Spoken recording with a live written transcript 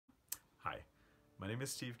My name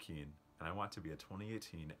is Steve Keene, and I want to be a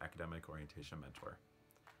 2018 Academic Orientation Mentor.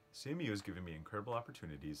 CMU has given me incredible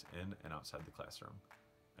opportunities in and outside the classroom,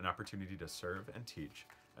 an opportunity to serve and teach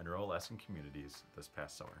in rural Alaskan communities this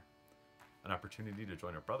past summer, an opportunity to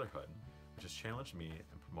join a brotherhood which has challenged me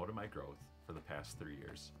and promoted my growth for the past 3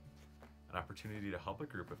 years, an opportunity to help a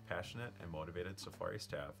group of passionate and motivated Safari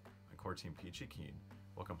staff on Core Team Peachy Keene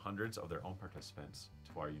welcome hundreds of their own participants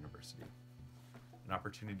to our university, an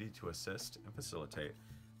opportunity to assist and facilitate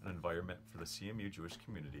an environment for the CMU Jewish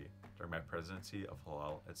community during my presidency of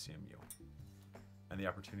Hillel at CMU, and the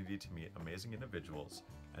opportunity to meet amazing individuals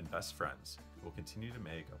and best friends who will continue to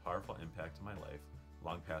make a powerful impact in my life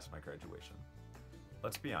long past my graduation.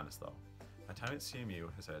 Let's be honest though, my time at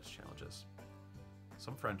CMU has had its challenges.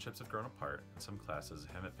 Some friendships have grown apart and some classes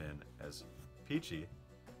haven't been as peachy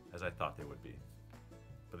as I thought they would be.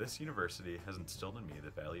 But this university has instilled in me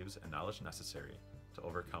the values and knowledge necessary to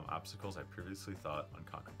overcome obstacles I previously thought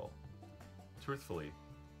unconquerable. Truthfully,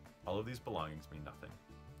 all of these belongings mean nothing.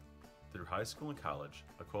 Through high school and college,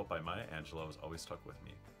 a quote by Maya Angelou has always stuck with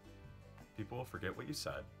me. People will forget what you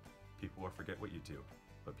said, people will forget what you do,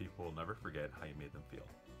 but people will never forget how you made them feel.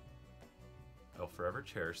 I will forever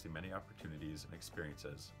cherish the many opportunities and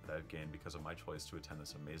experiences that I have gained because of my choice to attend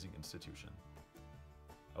this amazing institution.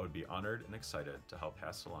 I would be honored and excited to help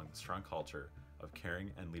pass along the strong culture of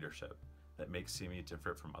caring and leadership that makes CMU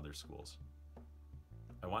different from other schools.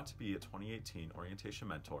 I want to be a 2018 orientation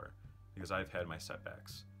mentor because I've had my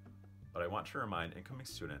setbacks, but I want to remind incoming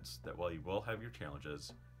students that while you will have your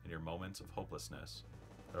challenges and your moments of hopelessness,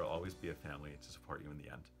 there will always be a family to support you in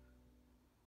the end.